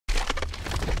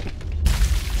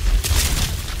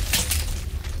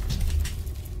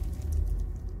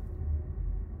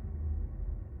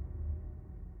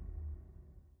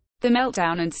The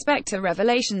Meltdown and Spectre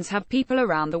revelations have people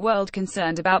around the world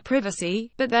concerned about privacy,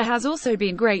 but there has also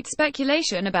been great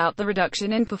speculation about the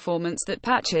reduction in performance that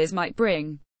patches might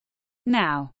bring.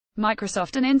 Now,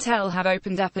 Microsoft and Intel have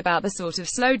opened up about the sort of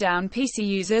slowdown PC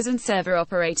users and server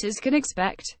operators can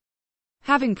expect,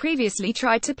 having previously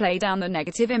tried to play down the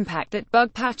negative impact that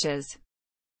bug patches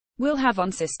will have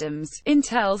on systems.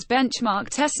 Intel's benchmark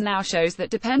test now shows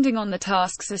that depending on the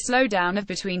tasks, a slowdown of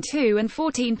between 2 and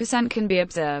 14% can be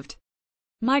observed.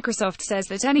 Microsoft says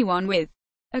that anyone with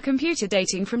a computer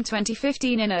dating from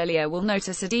 2015 and earlier will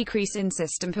notice a decrease in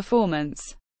system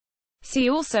performance. See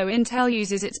also, Intel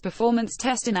uses its performance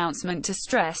test announcement to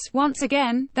stress, once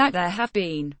again, that there have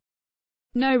been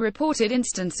no reported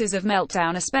instances of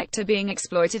Meltdown and Spectre being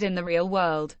exploited in the real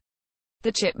world.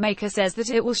 The chipmaker says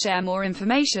that it will share more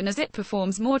information as it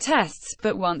performs more tests,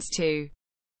 but wants to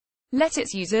let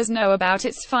its users know about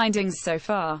its findings so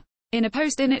far. In a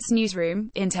post in its newsroom,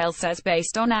 Intel says,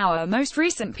 based on our most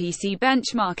recent PC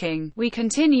benchmarking, we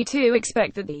continue to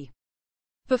expect that the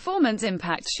performance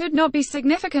impact should not be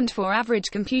significant for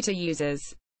average computer users.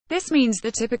 This means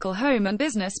the typical home and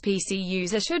business PC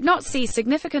user should not see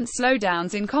significant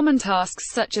slowdowns in common tasks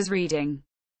such as reading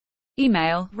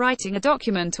email, writing a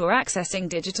document or accessing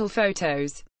digital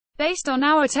photos. Based on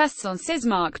our tests on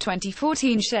Sysmark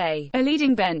 2014 SHE, a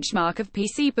leading benchmark of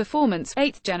PC performance,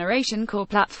 8th generation core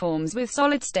platforms with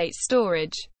solid-state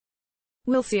storage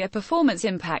will see a performance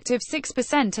impact of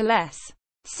 6% or less.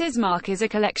 Sysmark is a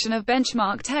collection of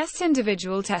benchmark tests.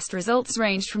 Individual test results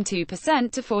ranged from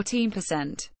 2% to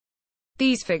 14%.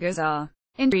 These figures are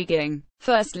intriguing.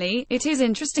 Firstly, it is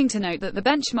interesting to note that the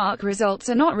benchmark results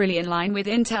are not really in line with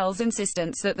Intel's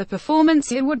insistence that the performance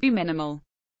here would be minimal.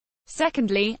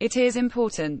 Secondly, it is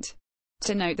important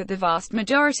to note that the vast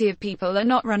majority of people are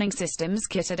not running systems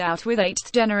kitted out with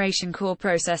 8th generation core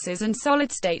processors and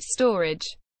solid-state storage.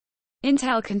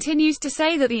 Intel continues to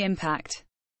say that the impact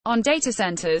on data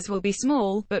centers will be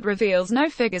small, but reveals no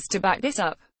figures to back this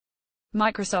up.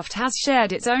 Microsoft has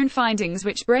shared its own findings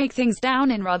which break things down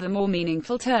in rather more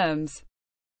meaningful terms.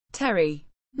 Terry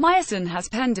Myerson has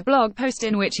penned a blog post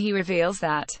in which he reveals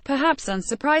that, perhaps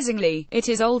unsurprisingly, it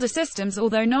is older systems,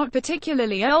 although not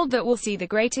particularly old, that will see the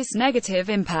greatest negative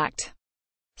impact.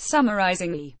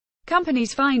 Summarizing the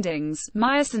company's findings,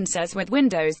 Myerson says with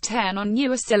Windows 10 on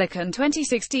newer Silicon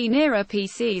 2016-era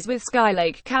PCs with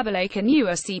Skylake, Kaby Lake and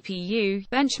newer CPU,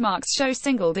 benchmarks show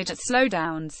single-digit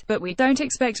slowdowns, but we don't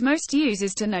expect most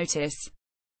users to notice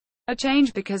a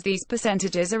change because these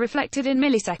percentages are reflected in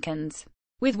milliseconds.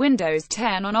 With Windows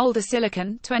 10 on older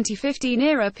Silicon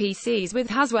 2015-era PCs with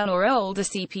Haswell or older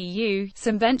CPU,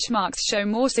 some benchmarks show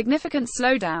more significant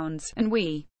slowdowns, and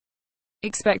we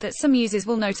expect that some users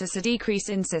will notice a decrease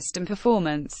in system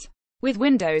performance. With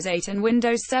Windows 8 and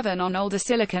Windows 7 on older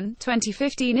Silicon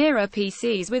 2015-era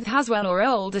PCs with Haswell or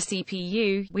older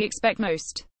CPU, we expect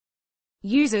most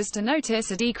users to notice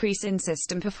a decrease in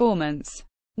system performance.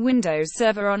 Windows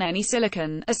Server on any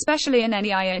silicon, especially in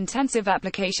any I/O-intensive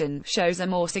application, shows a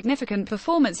more significant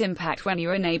performance impact when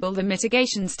you enable the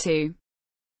mitigations to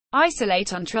isolate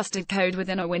untrusted code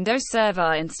within a Windows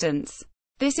Server instance.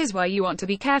 This is why you want to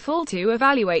be careful to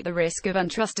evaluate the risk of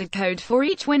untrusted code for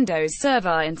each Windows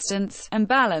Server instance, and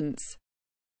balance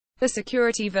the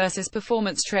security versus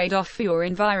performance trade-off for your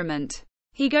environment.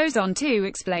 He goes on to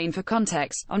explain, for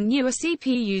context, on newer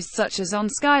CPUs such as on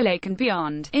Skylake and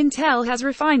beyond, Intel has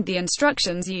refined the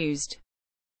instructions used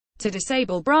to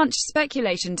disable branch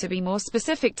speculation to be more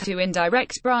specific to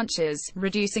indirect branches,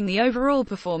 reducing the overall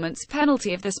performance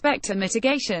penalty of the Spectre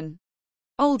mitigation.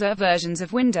 Older versions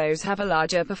of Windows have a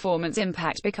larger performance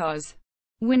impact because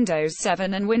Windows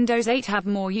 7 and Windows 8 have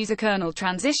more user kernel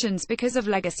transitions because of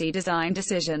legacy design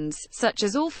decisions, such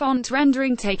as all font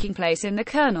rendering taking place in the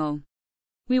kernel.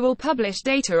 We will publish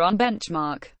data on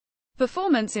benchmark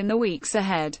performance in the weeks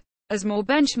ahead. As more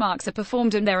benchmarks are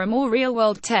performed and there are more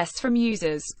real-world tests from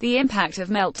users, the impact of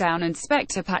Meltdown and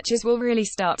Spectre patches will really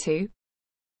start to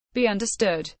be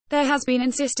understood. There has been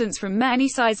insistence from many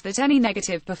sides that any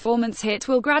negative performance hit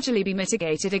will gradually be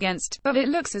mitigated against, but it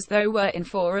looks as though we're in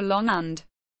for a long and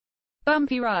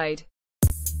bumpy ride.